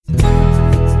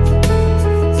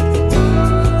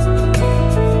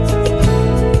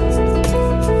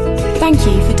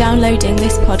for downloading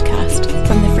this podcast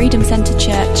from the Freedom Centre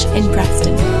Church in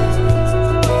Preston.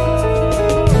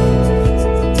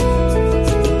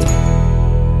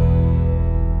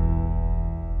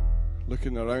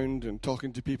 Looking around and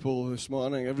talking to people this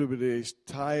morning, everybody's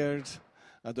tired.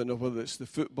 I don't know whether it's the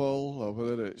football or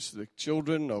whether it's the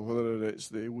children or whether it's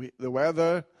the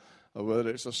weather or whether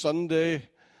it's a Sunday.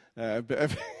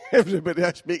 But everybody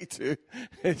I speak to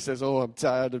says, "Oh, I'm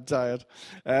tired."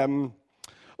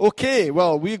 Okay,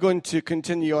 well, we're going to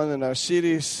continue on in our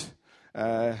series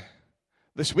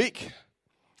this week.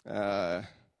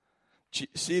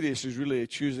 Series is really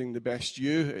choosing the best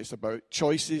you. It's about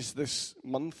choices this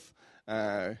month.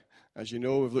 As you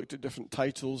know, we've looked at different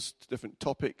titles, different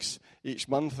topics each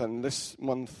month, and this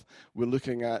month we're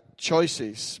looking at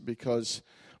choices because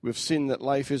we've seen that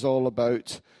life is all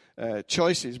about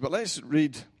choices. But let's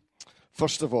read,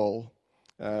 first of all,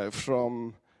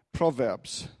 from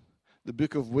Proverbs, the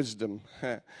book of wisdom.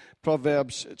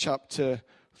 Proverbs chapter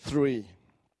 3.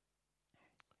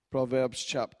 Proverbs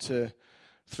chapter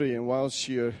 3. And whilst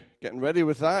you're getting ready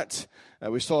with that,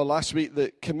 we saw last week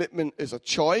that commitment is a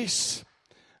choice.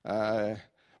 We're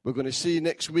going to see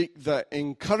next week that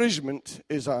encouragement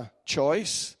is a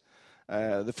choice.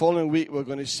 The following week we're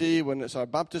going to see, when it's our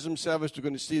baptism service, we're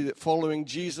going to see that following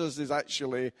Jesus is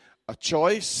actually a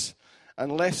choice.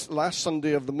 And last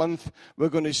Sunday of the month, we're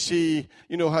going to see,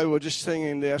 you know how we're just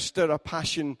singing there, "Stir a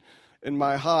passion in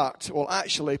my heart." Well,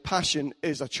 actually, passion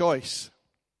is a choice.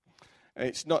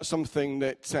 It's not something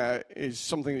that is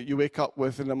something that you wake up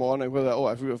with in the morning where,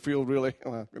 I feel really...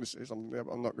 Oh, I'm going to say something there,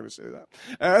 but I'm not going to say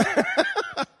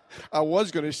that. I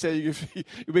was going to say you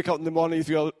wake up in the morning,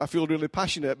 I feel really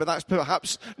passionate, but that's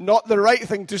perhaps not the right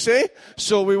thing to say,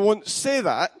 so we won't say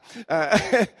that.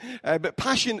 But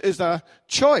passion is a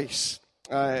choice.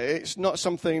 It's not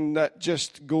something that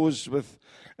just goes with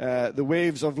the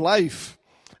waves of life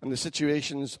and the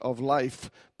situations of life.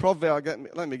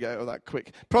 Let me get out of that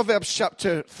quick. Proverbs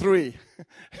chapter 3.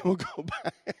 We'll go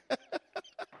back.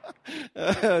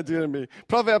 Dear me.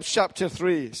 Proverbs chapter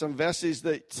 3. Some verses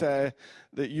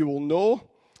that you will know.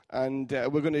 And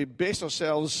we're going to base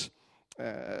ourselves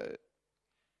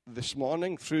this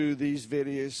morning through these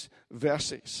various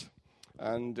verses.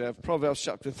 And Proverbs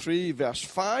chapter 3, verse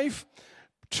 5.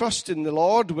 "Trust in the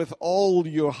Lord with all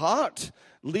your heart.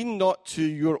 Lean not to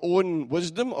your own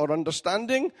wisdom or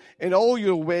understanding. In all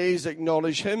your ways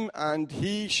acknowledge him, and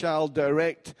he shall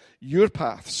direct your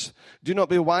paths. Do not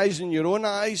be wise in your own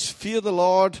eyes. Fear the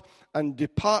Lord and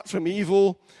depart from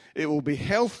evil. It will be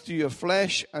health to your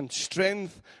flesh and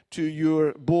strength to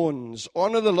your bones.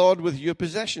 Honor the Lord with your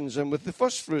possessions and with the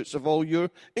firstfruits of all your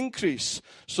increase.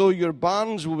 So your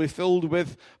barns will be filled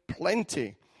with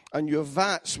plenty, and your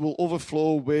vats will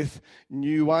overflow with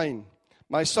new wine.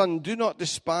 My son, do not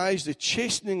despise the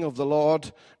chastening of the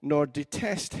Lord, nor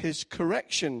detest his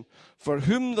correction. For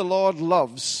whom the Lord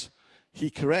loves, he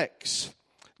corrects,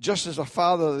 just as a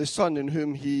father the son in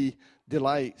whom he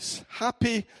delights.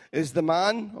 Happy is the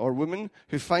man or woman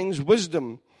who finds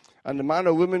wisdom, and the man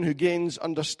or woman who gains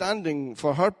understanding,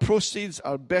 for her proceeds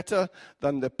are better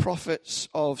than the profits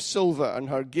of silver, and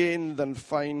her gain than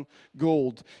fine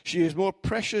gold. She is more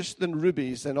precious than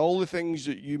rubies, and all the things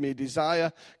that you may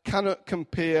desire cannot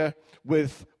compare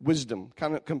with wisdom,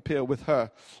 cannot compare with her.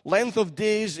 Length of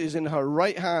days is in her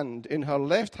right hand, in her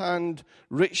left hand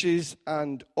riches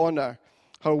and honor.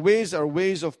 Her ways are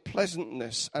ways of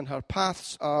pleasantness, and her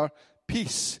paths are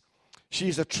peace. She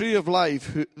is a tree of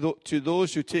life to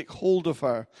those who take hold of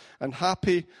her, and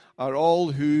happy are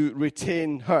all who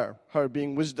retain her, her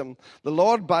being wisdom. The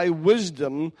Lord by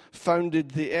wisdom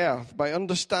founded the earth. By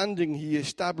understanding he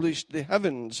established the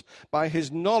heavens. By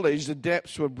his knowledge the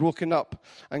depths were broken up,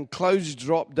 and clouds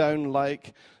dropped down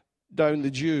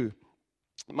the dew.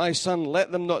 My son,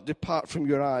 let them not depart from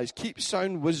your eyes. Keep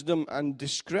sound wisdom and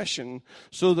discretion,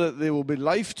 so that they will be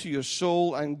life to your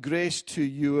soul and grace to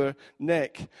your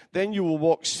neck. Then you will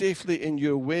walk safely in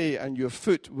your way, and your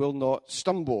foot will not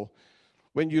stumble.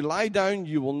 When you lie down,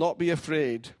 you will not be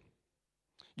afraid.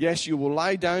 Yes, you will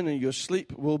lie down, and your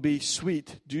sleep will be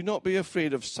sweet. Do not be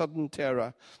afraid of sudden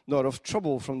terror, nor of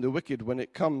trouble from the wicked when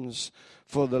it comes.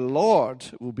 For the Lord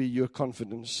will be your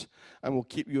confidence, and will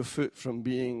keep your foot from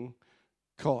being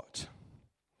caught.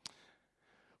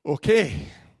 Okay,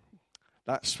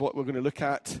 that's what we're going to look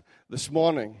at this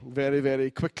morning, very, very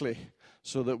quickly,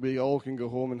 so that we all can go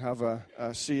home and have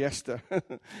a siesta.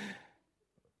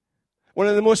 One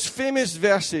of the most famous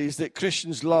verses that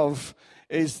Christians love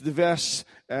is the verse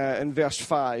in verse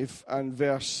 5 and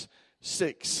verse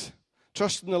 6.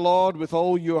 Trust in the Lord with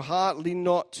all your heart, lean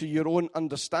not to your own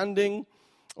understanding.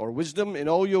 or wisdom. In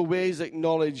all your ways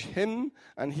acknowledge him,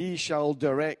 and he shall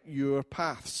direct your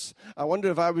paths. I wonder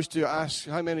if I was to ask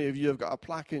how many of you have got a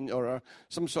plaque or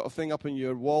some sort of thing up in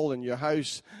your wall in your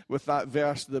house with that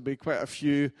verse. There'd be quite a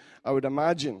few, I would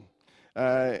imagine.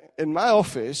 In my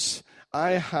office,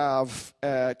 I have,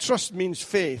 trust means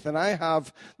faith, and I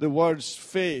have the words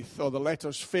faith, or the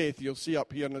letters faith. You'll see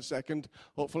up here in a second,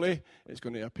 hopefully. It's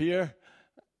going to appear.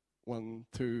 1,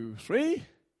 2, 3.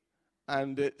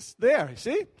 And it's there, you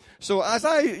see? So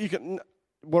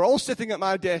we're all sitting at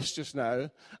my desk just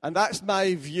now, and that's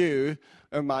my view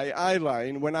and my eye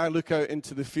line when I look out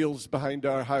into the fields behind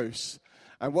our house.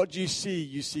 And what do you see?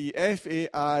 You see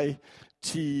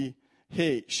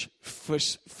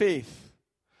Faith, faith.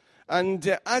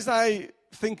 And as I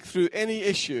think through any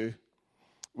issue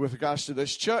with regards to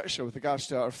this church, or with regards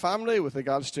to our family, with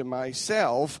regards to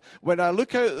myself, when I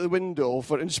look out the window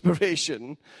for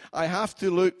inspiration, I have to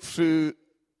look through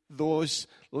those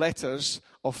letters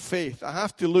of faith. I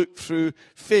have to look through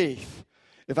faith.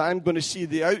 If I'm going to see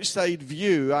the outside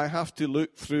view, I have to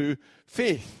look through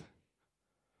faith.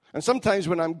 And sometimes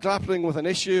when I'm grappling with an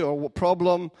issue or a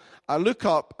problem, I look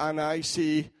up and I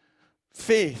see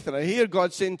faith. And I hear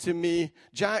God saying to me,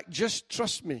 Jack, just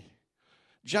trust me.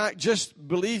 Jack, just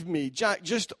believe me. Jack,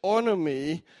 just honor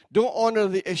me. Don't honor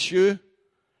the issue.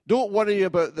 Don't worry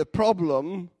about the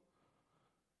problem.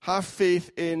 Have faith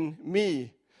in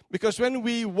me. Because when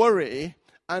we worry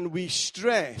and we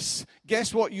stress,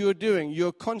 guess what you're doing?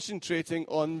 You're concentrating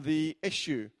on the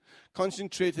issue,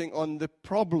 concentrating on the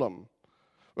problem.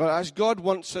 Whereas God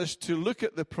wants us to look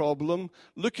at the problem,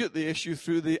 look at the issue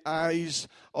through the eyes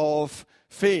of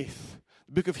faith.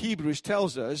 The book of Hebrews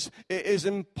tells us it is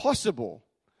impossible.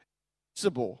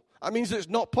 That means it's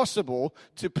not possible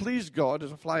to please God.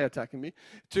 There's a fly attacking me.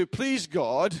 To please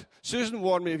God, Susan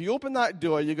warned me, if you open that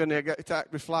door, you're going to get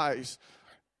attacked with flies.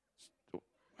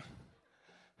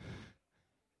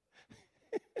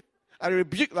 I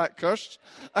rebuke that curse.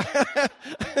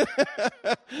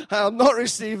 I'll not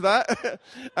receive that.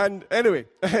 And anyway,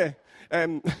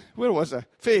 where was I?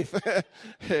 Faith.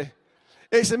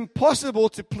 It's impossible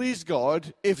to please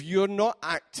God if you're not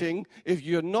acting, if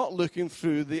you're not looking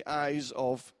through the eyes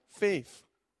of faith.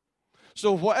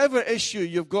 So whatever issue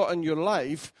you've got in your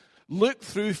life, look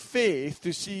through faith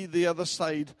to see the other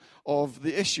side of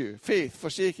the issue. Faith,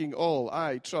 forsaking all,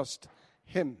 I trust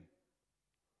him.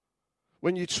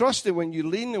 When you trust him, when you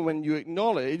lean and when you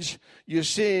acknowledge, you're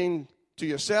saying to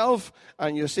yourself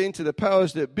and you're saying to the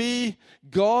powers that be,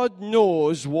 God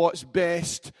knows what's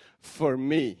best for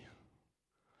me.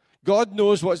 God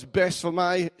knows what's best for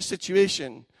my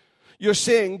situation. You're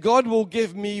saying, God will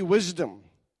give me wisdom.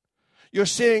 You're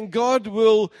saying, God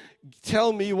will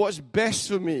tell me what's best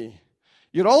for me.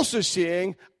 You're also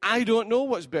saying, I don't know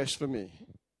what's best for me.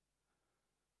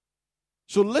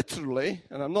 So literally,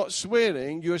 and I'm not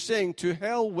swearing, you're saying, to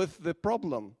hell with the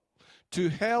problem. To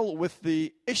hell with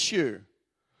the issue.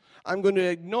 I'm going to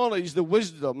acknowledge the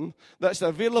wisdom that's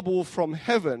available from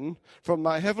heaven, from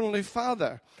my heavenly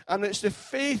Father. And it's the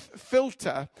faith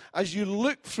filter, as you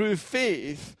look through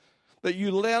faith, that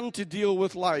you learn to deal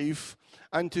with life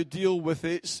and to deal with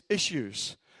its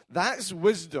issues. That's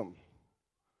wisdom.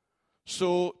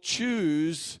 So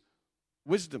choose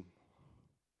wisdom.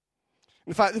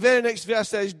 In fact, the very next verse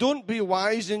says, don't be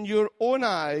wise in your own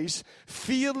eyes.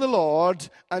 Fear the Lord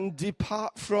and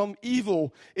depart from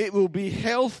evil. It will be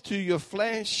health to your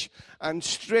flesh and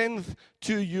strength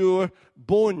to your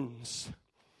bones.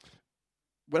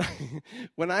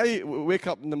 When I wake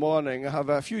up in the morning, I have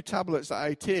a few tablets that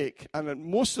I take, and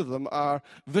most of them are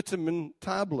vitamin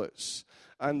tablets.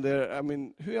 And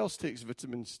who else takes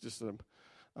vitamins? Just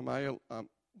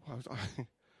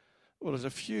well, there's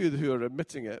a few who are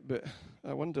admitting it, but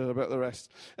I wonder about the rest.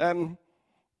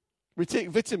 We take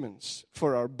vitamins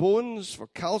for our bones, for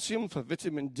calcium, for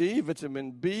vitamin D,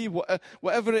 vitamin B,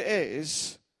 whatever it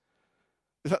is.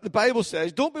 The Bible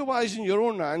says, don't be wise in your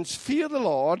own hands, fear the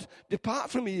Lord,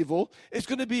 depart from evil. It's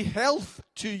going to be health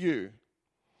to you,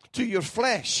 to your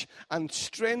flesh, and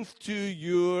strength to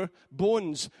your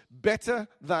bones, better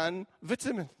than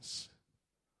vitamins.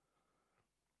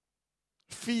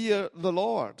 Fear the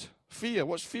Lord. Fear.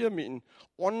 What's fear mean?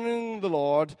 Honoring the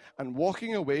Lord and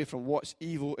walking away from what's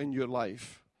evil in your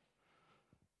life.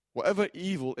 Whatever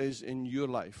evil is in your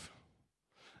life.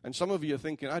 And some of you are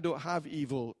thinking, I don't have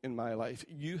evil in my life.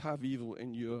 You have evil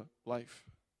in your life.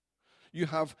 You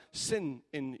have sin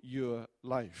in your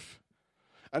life.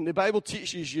 And the Bible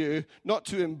teaches you not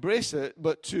to embrace it,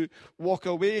 but to walk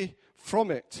away from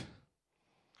it.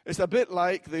 It's a bit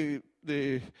like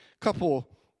the couple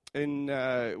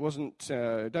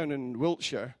down in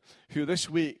Wiltshire, who this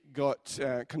week got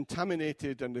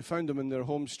contaminated, and they found them in their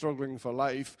home struggling for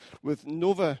life with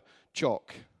Nova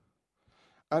chalk.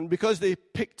 And because they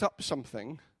picked up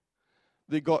something,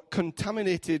 they got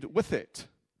contaminated with it.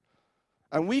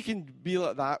 And we can be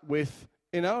like that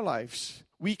in our lives.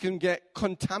 We can get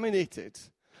contaminated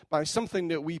by something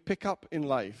that we pick up in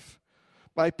life,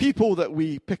 by people that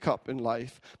we pick up in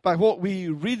life, by what we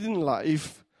read in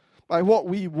life, by what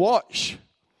we watch.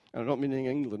 I'm not meaning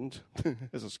England,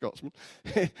 as a Scotsman.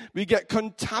 We get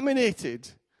contaminated,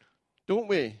 don't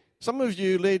we? Some of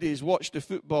you ladies watched the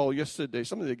football yesterday.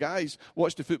 Some of the guys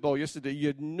watched the football yesterday. You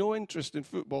had no interest in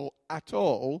football at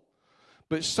all.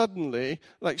 But suddenly,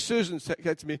 like Susan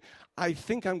said to me, I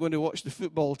think I'm going to watch the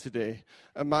football today.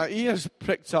 And my ears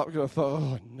pricked up because I thought,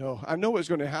 oh no, I know what's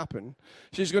going to happen.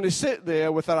 She's going to sit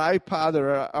there with her iPad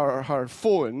or her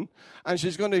phone, and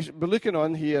she's going to be looking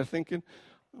on here thinking,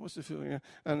 what's the feeling here?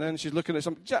 And then she's looking at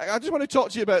something. Jack, I just want to talk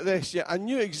to you about this. Yeah, I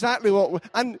knew exactly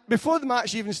and before the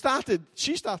match even started,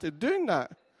 she started doing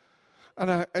that.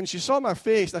 And she saw my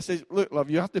face, and I said, look, love,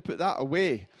 you have to put that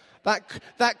away.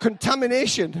 That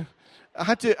contamination. I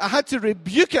had to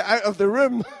rebuke it out of the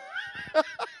room.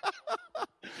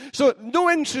 So no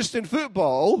interest in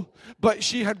football, but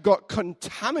she had got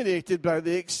contaminated by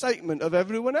the excitement of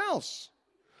everyone else.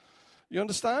 You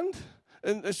understand?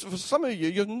 And for some of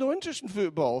you have no interest in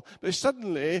football, but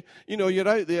suddenly, you're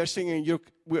out there singing,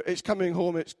 it's coming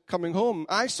home, it's coming home.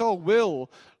 I saw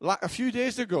Will a few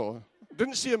days ago.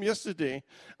 Didn't see him yesterday.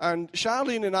 And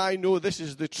Charlene and I know this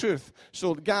is the truth.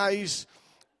 So guys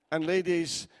and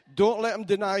ladies, don't let him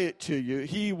deny it to you.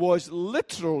 He was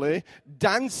literally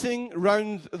dancing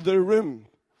round the room.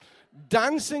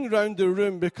 Dancing round the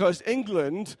room because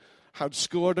England had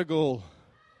scored a goal.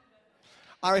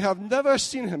 I have never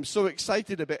seen him so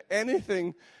excited about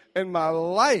anything in my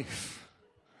life.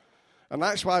 And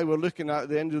that's why we're looking at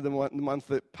the end of the month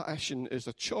that passion is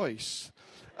a choice.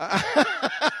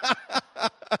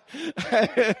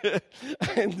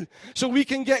 And so we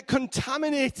can get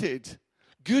contaminated,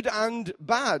 good and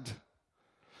bad.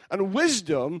 And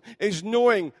wisdom is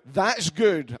knowing that's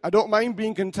good. I don't mind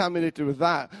being contaminated with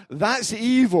that. That's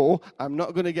evil. I'm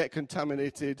not going to get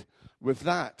contaminated with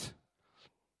that.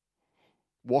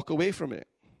 Walk away from it.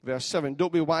 Verse 7,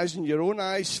 don't be wise in your own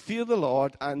eyes, fear the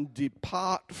Lord, and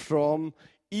depart from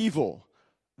evil.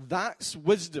 That's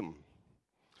wisdom.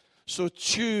 So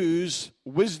choose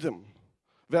wisdom.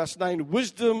 Verse 9,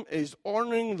 wisdom is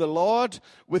honoring the Lord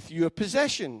with your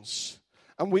possessions.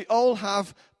 And we all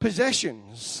have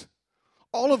possessions.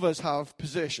 All of us have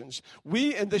possessions.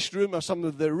 We in this room are some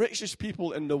of the richest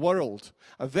people in the world.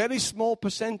 A very small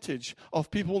percentage of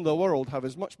people in the world have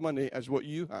as much money as what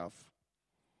you have.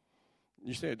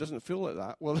 You say, it doesn't feel like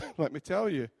that. Well, let me tell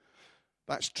you,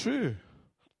 that's true.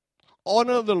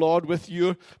 Honor the Lord with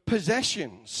your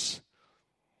possessions.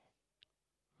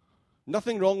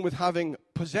 Nothing wrong with having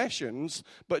possessions,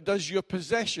 but does your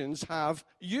possessions have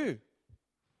you?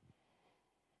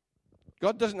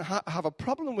 God doesn't have a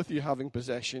problem with you having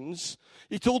possessions.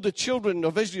 He told the children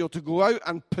of Israel to go out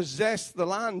and possess the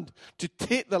land, to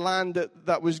take the land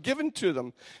that was given to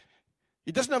them.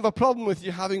 He doesn't have a problem with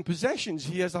you having possessions.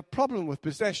 He has a problem with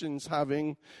possessions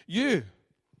having you.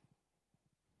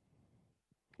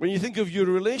 When you think of your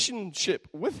relationship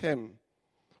with him,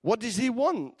 what does he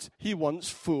want? He wants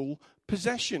full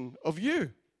possession of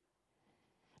you.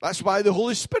 That's why the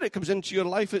Holy Spirit comes into your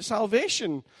life at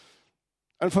salvation.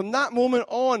 And from that moment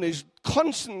on is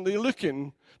constantly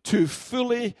looking to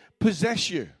fully possess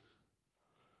you.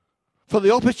 For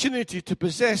the opportunity to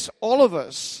possess all of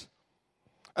us.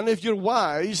 And if you're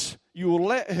wise, you will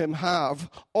let him have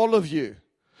all of you.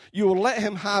 You will let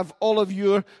him have all of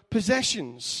your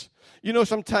possessions. You know,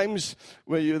 sometimes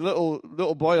when you're a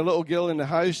little boy, a little girl in the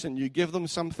house, and you give them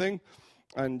something,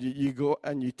 and you go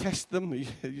and you test them.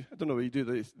 I don't know what you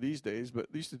do these days,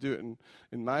 but they used to do it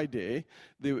in my day.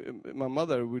 My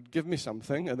mother would give me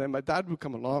something, and then my dad would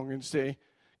come along and say,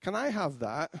 "Can I have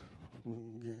that?"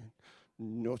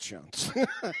 No chance.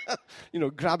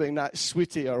 Grabbing that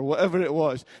sweetie or whatever it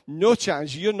was. No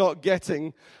chance. You're not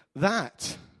getting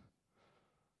that.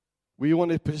 We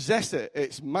want to possess it.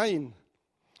 It's mine.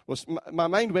 Well, my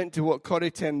mind went to what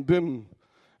Corrie ten Boom,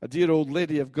 a dear old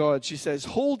lady of God, she says,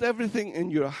 hold everything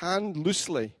in your hand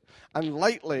loosely and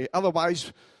lightly.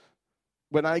 Otherwise,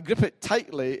 when I grip it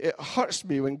tightly, it hurts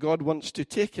me when God wants to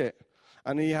take it.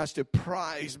 And he has to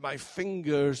prise my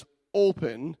fingers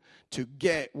open to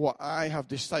get what I have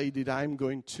decided I'm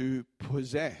going to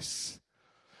possess.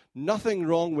 Nothing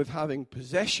wrong with having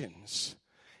possessions.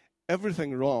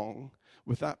 Everything wrong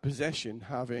with that possession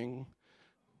having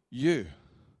you.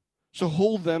 So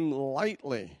hold them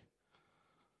lightly.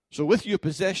 So with your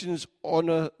possessions,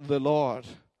 honor the Lord.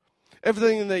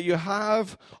 Everything that you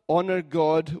have, honor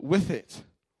God with it.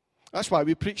 That's why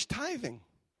we preach tithing.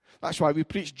 That's why we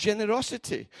preach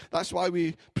generosity. That's why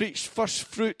we preach first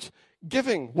fruit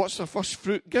giving. What's the first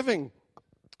fruit giving?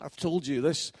 I've told you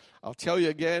this. I'll tell you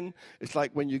again. It's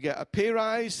like when you get a pay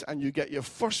rise and you get your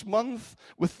first month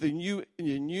with your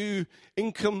new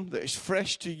income that is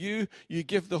fresh to you. You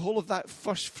give the whole of that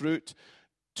first fruit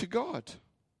to God.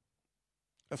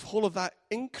 The whole of that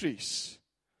increase.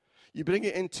 You bring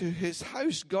it into his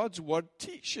house. God's word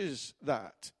teaches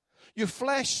that. Your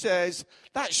flesh says,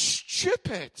 that's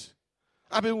stupid.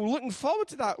 I've been looking forward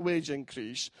to that wage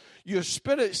increase. Your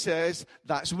spirit says,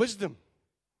 that's wisdom.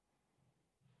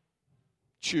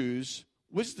 Choose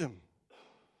wisdom.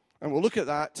 And we'll look at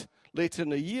that later in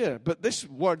the year. But this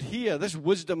word here, this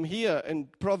wisdom here in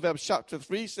Proverbs chapter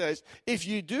 3 says, if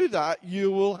you do that,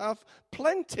 you will have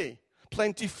plenty.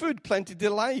 Plenty food, plenty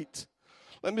delight.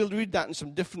 Let me read that in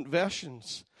some different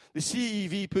versions. The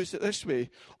CEV puts it this way: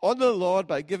 honor the Lord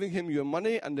by giving him your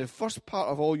money and the first part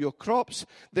of all your crops.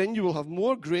 Then you will have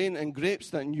more grain and grapes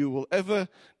than you will ever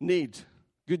need.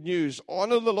 Good news.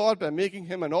 Honor the Lord by making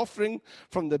him an offering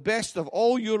from the best of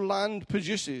all your land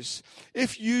produces.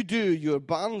 If you do, your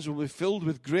barns will be filled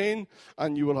with grain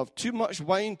and you will have too much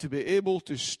wine to be able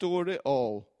to store it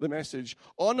all. The message: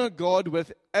 honor God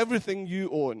with everything you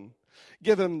own.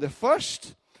 Give him the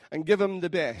first and give him the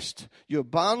best. Your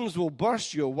barns will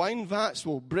burst, your wine vats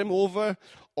will brim over.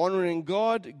 Honoring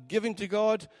God, giving to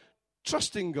God,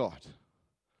 trusting God.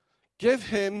 Give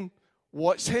him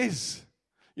what's his.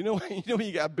 You know when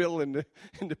you get a bill in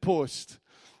the post,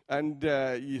 and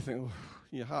you think, oh,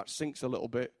 your heart sinks a little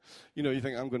bit. You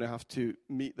think, I'm going to have to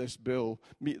meet this bill,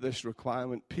 meet this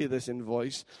requirement, pay this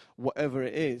invoice, whatever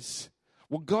it is.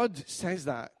 Well, God says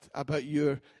that about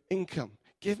your income.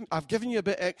 I've given you a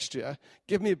bit extra.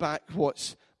 Give me back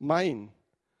what's mine.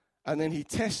 And then he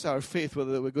tests our faith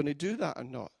whether we're going to do that or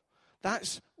not.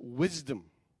 That's wisdom.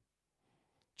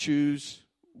 Choose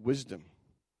wisdom.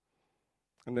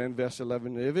 And then verse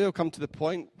 11. If it'll come to the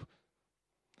point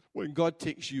when God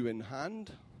takes you in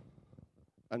hand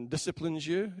and disciplines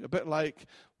you, a bit like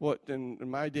what in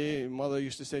my day mother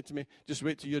used to say to me, just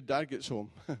wait till your dad gets home.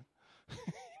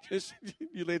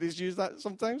 You ladies use that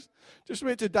sometimes? Just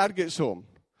wait till dad gets home.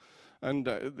 And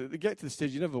they get to the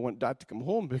stage you never want dad to come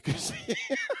home because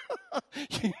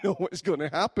you know what's going to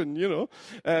happen,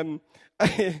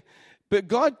 But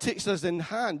God takes us in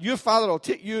hand. Your father will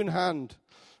take you in hand.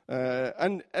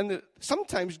 And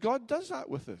sometimes God does that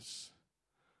with us.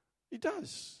 He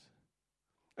does.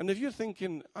 And if you're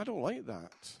thinking, I don't like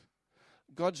that,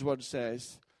 God's word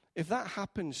says, if that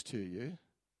happens to you,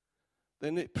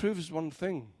 then it proves one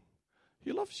thing.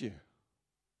 He loves you.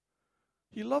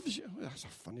 He loves you. That's a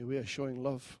funny way of showing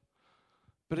love.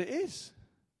 But it is.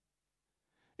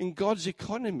 In God's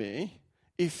economy,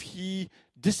 if he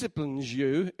disciplines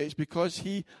you, it's because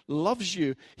he loves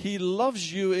you. He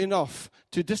loves you enough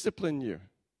to discipline you.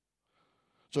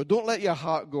 So don't let your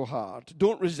heart go hard.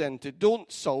 Don't resent it.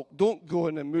 Don't sulk. Don't go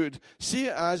in a mood. See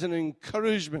it as an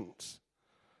encouragement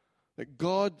that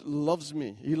God loves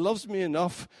me. He loves me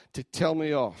enough to tell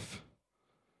me off.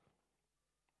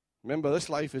 Remember, this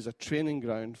life is a training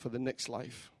ground for the next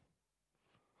life.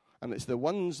 And it's the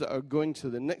ones that are going to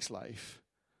the next life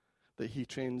that he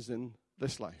trains in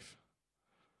this life.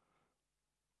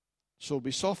 So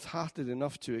be soft-hearted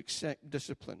enough to accept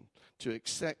discipline, to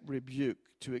accept rebuke,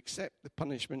 to accept the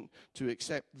punishment, to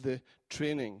accept the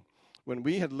training. When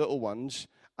we had little ones,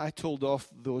 I told off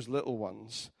those little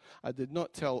ones. I did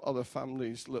not tell other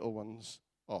families' little ones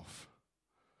off.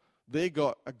 They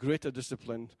got a greater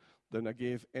discipline than I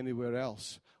gave anywhere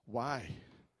else. Why?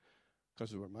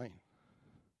 Because they were mine.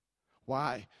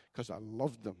 Why? Because I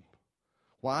loved them.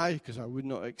 Why? Because I would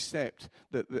not accept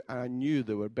that I knew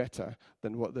they were better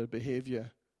than what their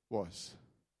behavior was.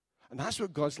 And that's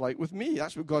what God's like with me.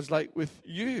 That's what God's like with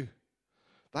you.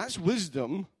 That's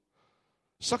wisdom.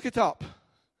 Suck it up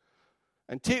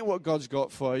and take what God's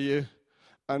got for you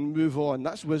and move on.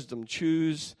 That's wisdom.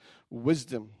 Choose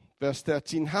wisdom. Verse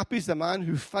 13, happy is the man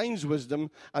who finds wisdom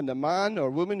and the man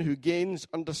or woman who gains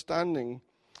understanding,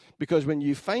 because when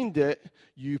you find it,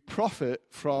 you profit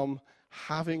from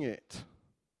having it.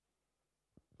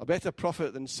 A better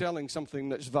profit than selling something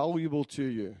that's valuable to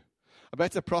you. A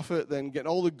better profit than getting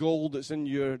all the gold that's in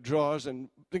your drawers and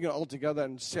putting it all together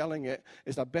and selling it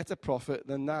is a better profit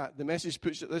than that. The message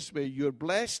puts it this way: you're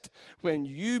blessed when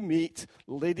you meet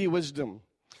Lady Wisdom.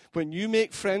 When you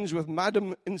make friends with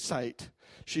Madam Insight,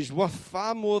 she's worth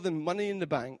far more than money in the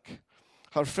bank.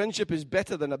 Her friendship is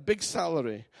better than a big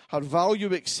salary. Her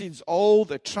value exceeds all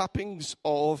the trappings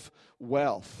of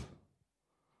wealth.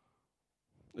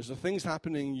 There's the things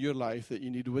happening in your life that you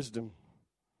need wisdom.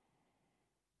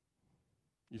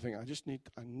 You think, I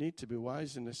need to be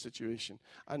wise in this situation.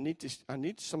 I need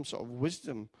some sort of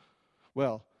wisdom.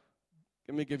 Well,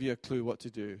 let me give you a clue what to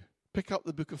do. Pick up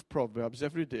the book of Proverbs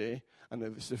every day, and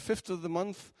if it's the 5th of the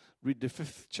month, read the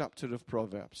 5th chapter of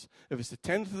Proverbs. If it's the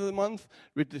 10th of the month,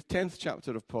 read the 10th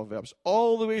chapter of Proverbs.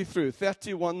 All the way through,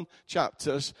 31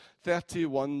 chapters,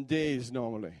 31 days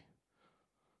normally.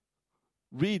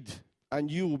 Read,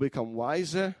 and you will become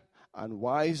wiser and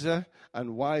wiser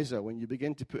and wiser when you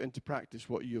begin to put into practice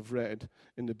what you've read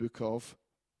in the book of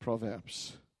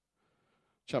Proverbs.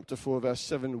 Chapter 4, verse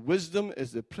 7, wisdom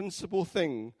is the principal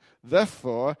thing.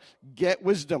 Therefore, get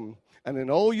wisdom. And in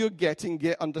all you're getting,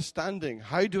 get understanding.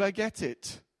 How do I get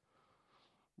it?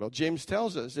 Well, James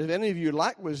tells us, if any of you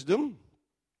lack wisdom,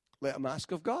 let him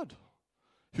ask of God,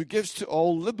 who gives to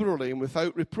all liberally and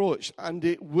without reproach. And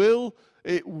it will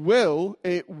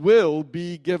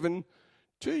be given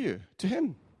to you, to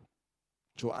him.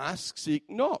 So ask, seek,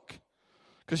 knock.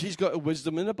 Because he's got a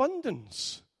wisdom in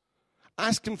abundance.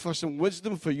 Ask him for some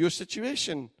wisdom for your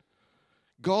situation.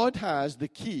 God has the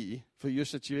key for your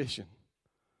situation.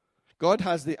 God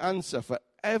has the answer for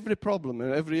every problem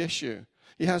and every issue.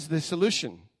 He has the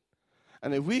solution.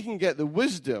 And if we can get the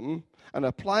wisdom and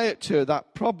apply it to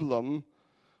that problem,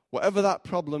 whatever that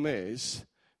problem is,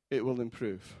 it will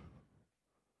improve.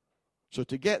 So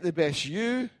to get the best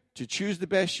you, to choose the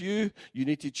best you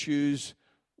need to choose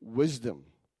wisdom.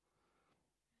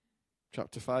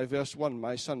 Chapter 5, verse 1,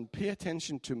 my son, pay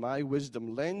attention to my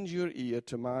wisdom. Lend your ear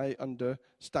to my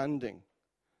understanding.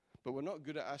 But we're not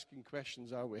good at asking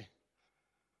questions, are we?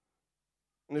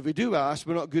 And if we do ask,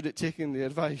 we're not good at taking the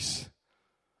advice.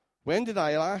 When did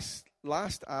I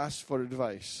last ask for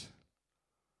advice?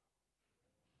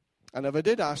 And if I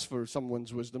did ask for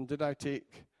someone's wisdom, did I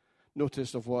take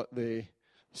notice of what they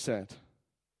said?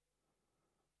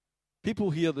 There's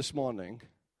people here this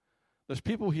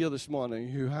morning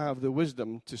who have the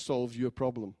wisdom to solve your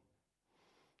problem.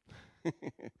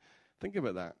 Think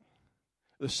about that.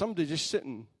 There's somebody just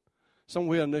sitting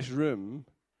somewhere in this room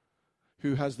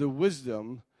who has the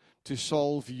wisdom to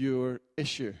solve your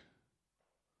issue.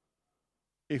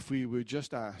 If we would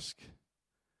just ask,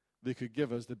 they could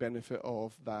give us the benefit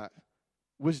of that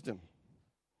wisdom.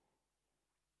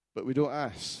 But we don't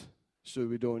ask, so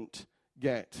we don't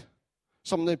get.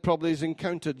 Somebody probably has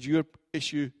encountered your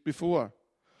issue before.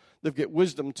 They've got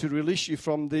wisdom to release you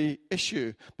from the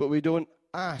issue, but we don't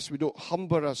ask. We don't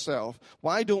humble ourselves.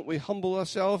 Why don't we humble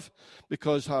ourselves?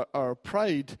 Because our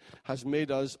pride has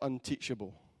made us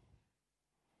unteachable.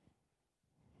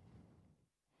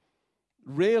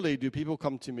 Rarely do people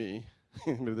come to me,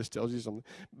 maybe this tells you something.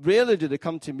 Rarely do they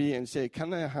come to me and say,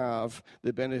 can I have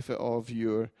the benefit of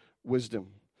your wisdom?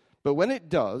 But when it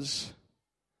does,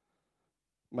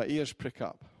 my ears prick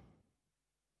up.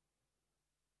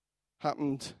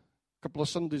 Happened a couple of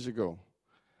Sundays ago.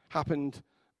 Happened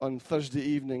on Thursday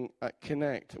evening at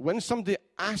Connect. When somebody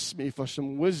asks me for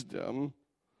some wisdom,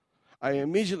 I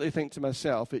immediately think to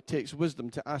myself, it takes wisdom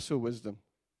to ask for wisdom.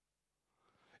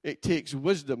 It takes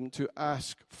wisdom to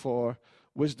ask for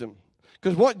wisdom.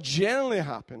 Because what generally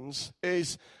happens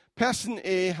is person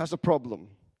A has a problem.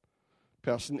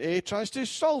 Person A tries to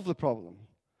solve the problem.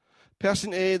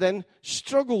 Person A then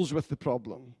struggles with the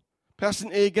problem.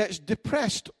 Person A gets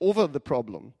depressed over the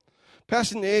problem.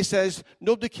 Person A says,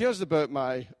 nobody cares about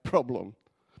my problem.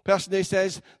 Person A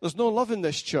says, there's no love in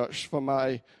this church for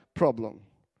my problem.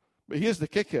 But here's the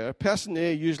kicker. Person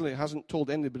A usually hasn't told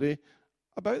anybody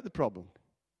about the problem.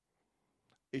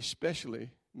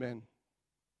 Especially men.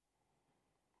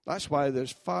 That's why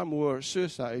there's far more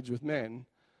suicides with men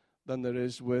than there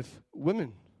is with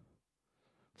women.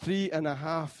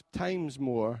 3.5 times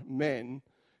more men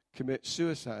commit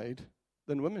suicide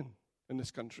than women in this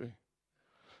country.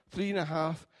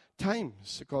 3.5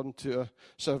 times, according to a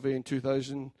survey in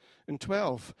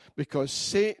 2012, because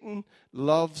Satan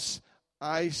loves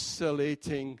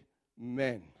isolating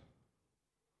men.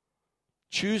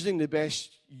 Choosing the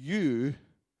best you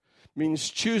means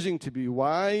choosing to be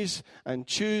wise and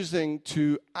choosing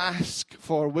to ask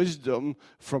for wisdom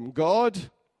from God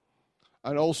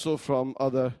and also from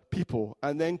other people,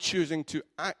 and then choosing to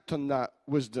act on that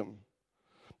wisdom.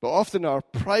 But often our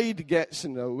pride gets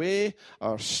in the way,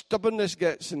 our stubbornness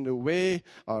gets in the way,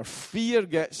 our fear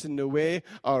gets in the way,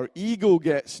 our ego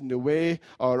gets in the way,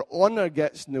 our honor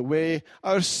gets in the way,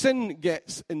 our sin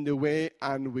gets in the way,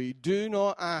 and we do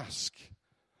not ask.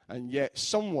 And yet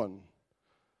someone,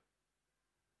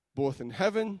 both in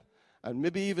heaven and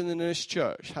maybe even in this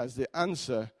church, has the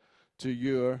answer to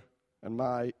your and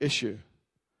my issue.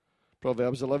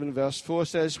 Proverbs 11 verse 4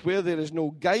 says, where there is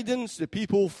no guidance, the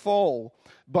people fall,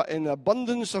 but in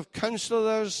abundance of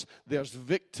counselors, there's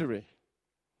victory.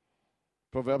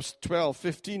 Proverbs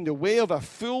 12:15, the way of a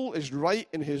fool is right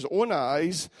in his own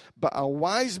eyes, but a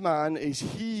wise man is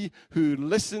he who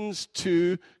listens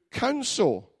to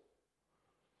counsel.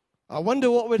 I wonder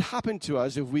what would happen to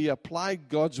us if we applied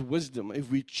God's wisdom,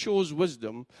 if we chose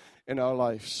wisdom in our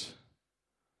lives.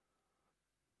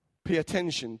 Pay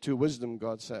attention to wisdom,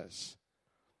 God says.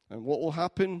 And what will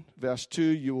happen? Verse 2,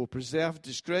 you will preserve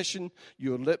discretion.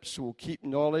 Your lips will keep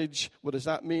knowledge. What does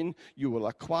that mean? You will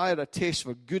acquire a taste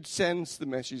for good sense, the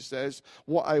message says.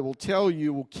 What I will tell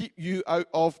you will keep you out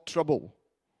of trouble.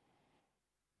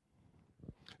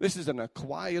 This is an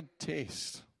acquired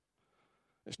taste.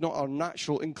 It's not our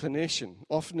natural inclination.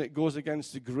 Often it goes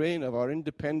against the grain of our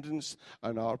independence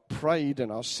and our pride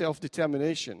and our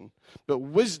self-determination. But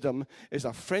wisdom is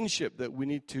a friendship that we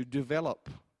need to develop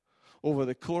over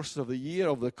the course of the year,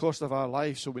 over the course of our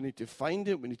life. So we need to find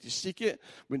it, we need to seek it,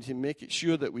 we need to make it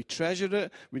sure that we treasure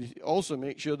it, we need to also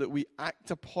make sure that we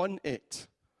act upon it.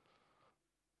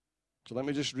 So let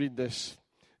me just read this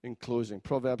in closing.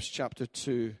 Proverbs chapter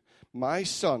 2. My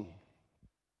son,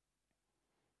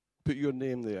 put your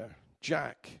name there,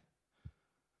 Jack,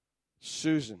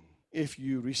 Susan, if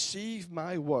you receive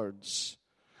my words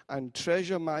and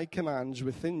treasure my commands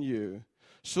within you,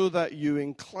 so that you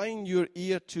incline your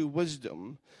ear to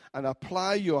wisdom and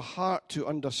apply your heart to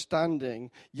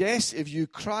understanding. Yes, if you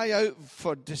cry out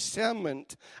for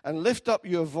discernment and lift up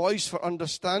your voice for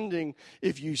understanding,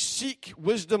 if you seek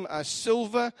wisdom as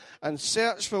silver and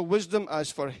search for wisdom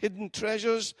as for hidden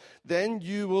treasures, then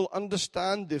you will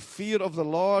understand the fear of the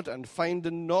Lord and find the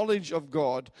knowledge of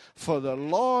God. For the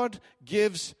Lord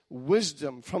gives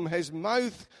wisdom. From his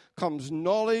mouth comes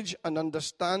knowledge and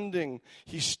understanding.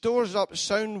 He stores up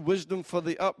sound wisdom for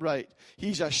the upright.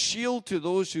 He's a shield to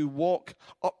those who walk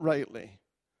uprightly.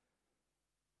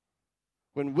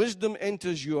 When wisdom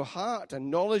enters your heart and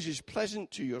knowledge is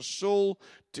pleasant to your soul,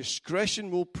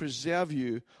 discretion will preserve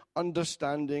you,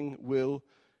 understanding will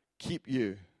keep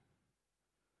you.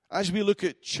 As we look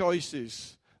at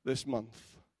choices this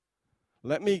month,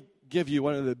 let me give you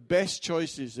one of the best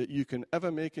choices that you can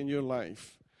ever make in your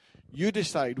life. You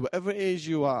decide, whatever age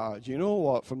you are, do you know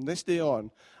what? From this day on,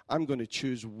 I'm going to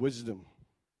choose wisdom.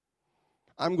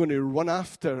 I'm going to run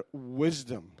after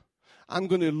wisdom. I'm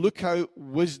going to look out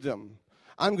wisdom.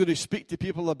 I'm going to speak to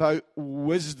people about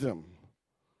wisdom.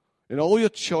 In all your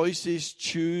choices,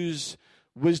 choose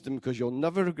wisdom because you'll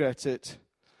never regret it.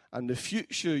 And the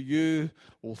future you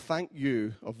will thank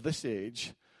you of this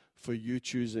age for you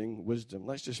choosing wisdom.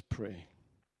 Let's just pray.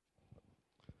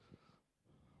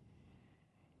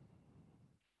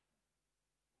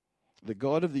 The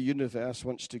God of the universe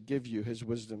wants to give you his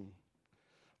wisdom.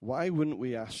 Why wouldn't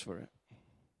we ask for it?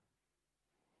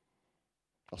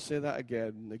 I'll say that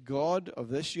again. The God of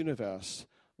this universe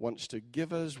wants to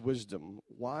give us wisdom.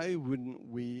 Why wouldn't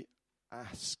we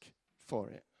ask for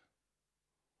it?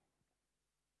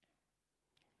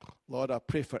 Lord, I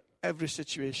pray for every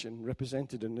situation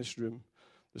represented in this room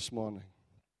this morning.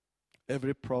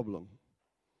 Every problem,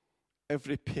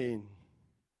 every pain,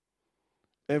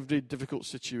 every difficult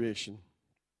situation,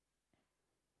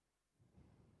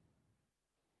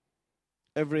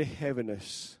 every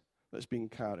heaviness that's being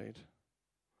carried.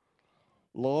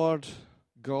 Lord,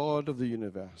 God of the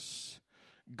universe,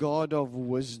 God of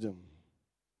wisdom,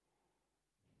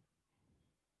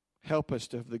 help us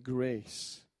to have the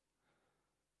grace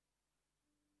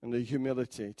and the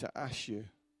humility to ask you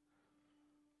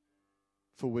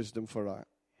for wisdom for that,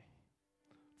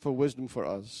 for wisdom for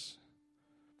us,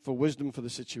 for wisdom for the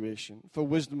situation, for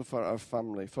wisdom for our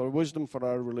family, for wisdom for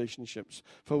our relationships,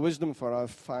 for wisdom for our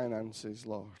finances,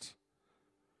 Lord.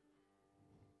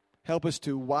 Help us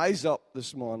to wise up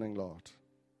this morning, Lord.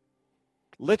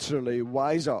 Literally,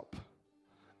 wise up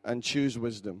and choose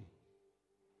wisdom.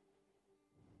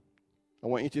 I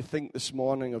want you to think this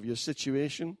morning of your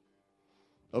situation,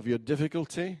 of your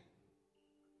difficulty,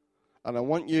 and I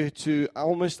want you to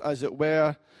almost, as it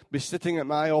were, be sitting at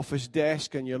my office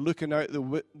desk and you're looking out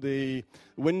the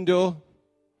window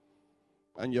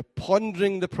and you're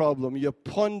pondering the problem, you're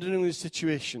pondering the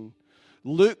situation.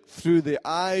 Look through the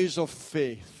eyes of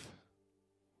faith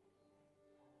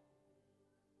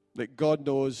that God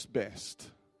knows best,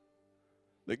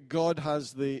 that God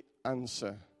has the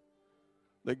answer,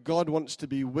 that God wants to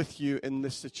be with you in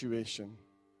this situation.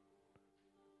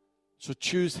 So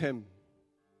choose him.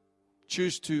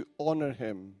 Choose to honor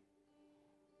him.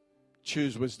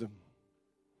 Choose wisdom.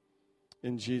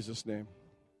 In Jesus' name.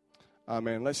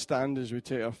 Amen. Let's stand as we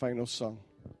take our final song.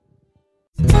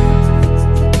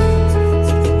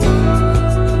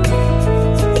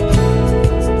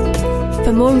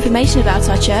 For more information about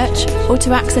our church or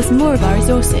to access more of our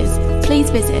resources, please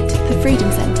visit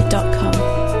thefreedomcentre.com.